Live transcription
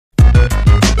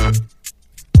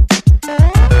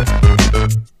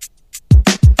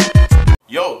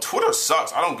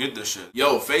sucks. I don't get this shit.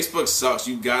 Yo, Facebook sucks.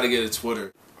 You gotta get a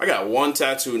Twitter. I got one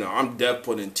tattoo now. I'm deaf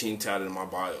putting teen tatted in my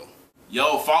bio.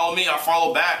 Yo, follow me, I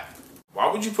follow back.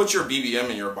 Why would you put your BBM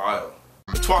in your bio?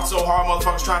 The twat so hard,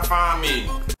 motherfuckers trying to find me.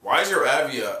 Why is your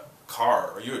Abby a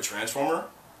car? Are you a transformer?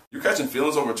 You're catching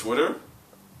feelings over Twitter?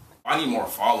 I need more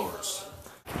followers.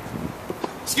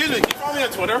 Excuse me, can you follow me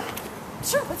on Twitter?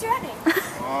 Sure, what's your ad name?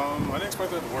 I didn't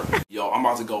expect that to work. Yo, I'm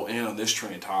about to go in on this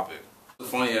trending topic. A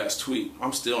funny ass tweet.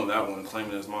 I'm stealing that one and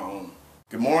claiming it as my own.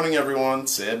 Good morning, everyone.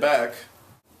 Say it back.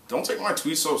 Don't take my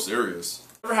tweets so serious.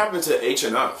 Whatever happened to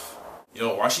H&F?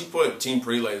 Yo, why she put Team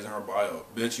Pretty Ladies in her bio?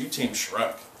 Bitch, you Team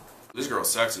Shrek. This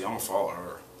girl's sexy. I'm gonna follow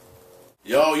her.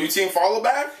 Yo, you Team Follow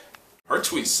Back? Her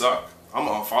tweets suck. I'm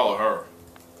gonna unfollow her.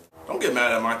 Don't get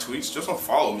mad at my tweets. Just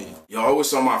unfollow me. Yo, I wish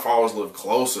some of my followers lived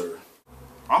closer.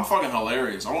 I'm fucking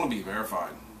hilarious. I want to be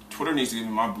verified. Twitter needs to give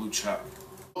me my blue check.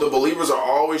 The believers are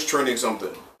always trending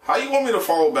something. How you want me to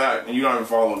follow back and you not even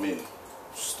follow me?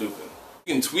 Stupid.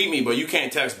 You can tweet me, but you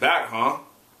can't text back, huh?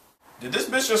 Did this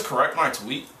bitch just correct my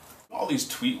tweet? All these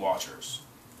tweet watchers.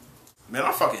 Man,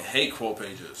 I fucking hate quote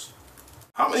pages.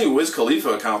 How many Wiz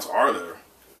Khalifa accounts are there?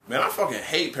 Man, I fucking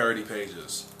hate parody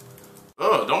pages.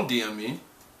 Ugh, don't DM me.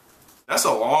 That's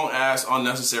a long-ass,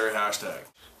 unnecessary hashtag.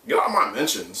 Get out of my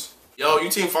mentions. Yo, you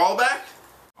Team Follow Back?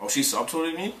 Oh, she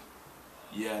subtweeted me?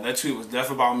 Yeah, that tweet was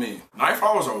definitely about me. Night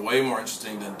followers are way more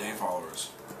interesting than day followers.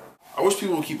 I wish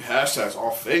people would keep hashtags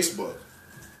off Facebook.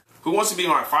 Who wants to be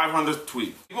my 500th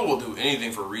tweet? People will do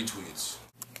anything for retweets.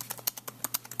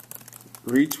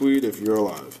 Retweet if you're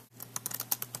alive.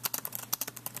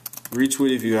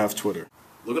 Retweet if you have Twitter.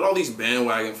 Look at all these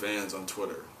bandwagon fans on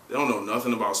Twitter. They don't know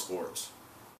nothing about sports.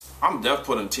 I'm def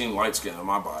putting Team Light Skin in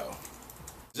my bio.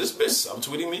 Is this bitch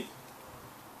subtweeting me?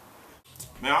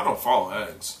 Man, I don't follow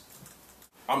eggs.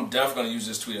 I'm def gonna use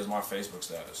this tweet as my Facebook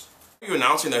status. Why are you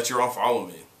announcing that you're unfollowing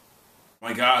me?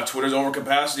 My God, Twitter's over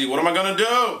capacity. What am I gonna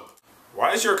do?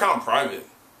 Why is your account private?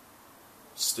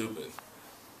 Stupid.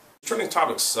 Trending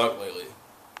topics suck lately.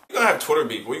 You're gonna have Twitter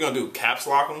beef. What are you gonna do? Caps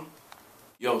lock them?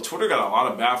 Yo, Twitter got a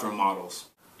lot of bathroom models.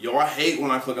 Yo, I hate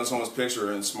when I click on someone's picture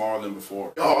and it's smaller than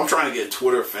before. Yo, I'm trying to get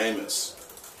Twitter famous.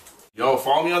 Yo,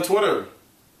 follow me on Twitter.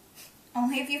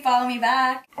 Only if you follow me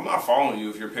back. I'm not following you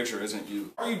if your picture isn't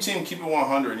you. Are you Team Keep It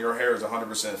 100 and your hair is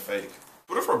 100% fake?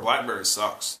 Twitter for BlackBerry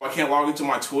sucks. I can't log into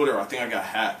my Twitter. I think I got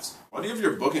hacked. Why do you have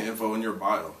your booking info in your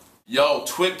bio? Yo,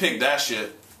 Twit pick that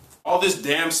shit. All this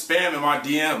damn spam in my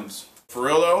DMs. For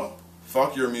real though?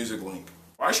 Fuck your music link.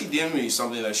 Why is she DMing me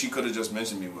something that she could have just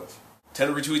mentioned me with?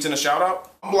 10 retweets and a shout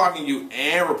out? I'm blocking you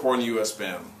and reporting you as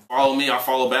spam. Follow me, I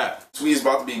follow back. Tweet is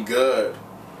about to be good.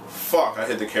 Fuck, I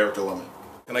hit the character limit.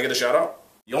 Can I get a shout out?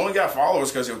 You only got followers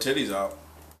because your titty's out.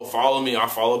 Follow me, I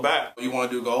follow back. You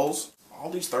want to do goals? All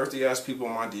these thirsty ass people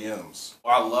in my DMs. Oh,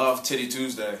 I love Titty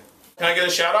Tuesday. Can I get a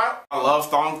shout out? I love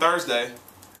Thong Thursday.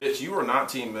 Bitch, you are not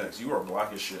Team Mix. You are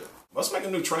black as shit. Let's make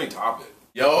a new trending topic.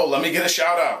 Yo, let me get a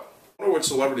shout out. I wonder which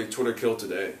celebrity Twitter killed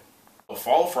today. Well,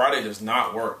 Follow Friday does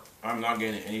not work. I'm not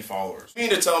gaining any followers. You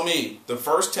mean to tell me the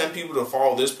first 10 people to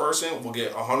follow this person will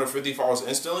get 150 followers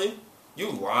instantly?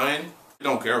 You lying? I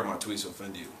don't care if my tweets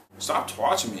offend you. Stop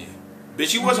twatching me.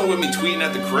 Bitch, you wasn't with me tweeting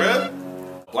at the crib?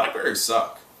 Blackberries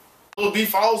suck. Lil B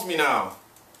follows me now.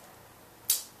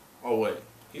 Oh wait,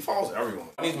 he follows everyone.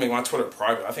 I need to make my Twitter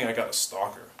private. I think I got a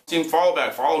stalker. Team Follow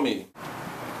Back, follow me.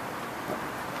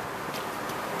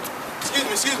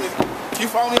 Excuse me. Can you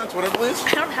follow me on Twitter, please?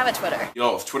 I don't have a Twitter.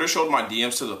 Yo, if Twitter showed my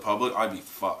DMs to the public, I'd be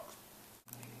fucked.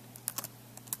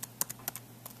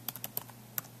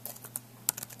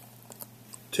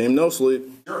 Team No Sleep.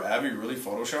 Your Abby really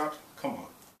photoshopped? Come on.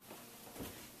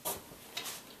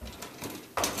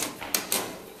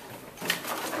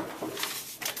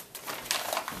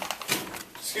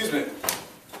 Excuse me.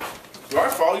 Do I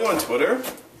follow you on Twitter?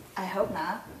 I hope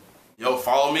not. Yo,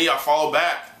 follow me, I follow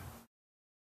back.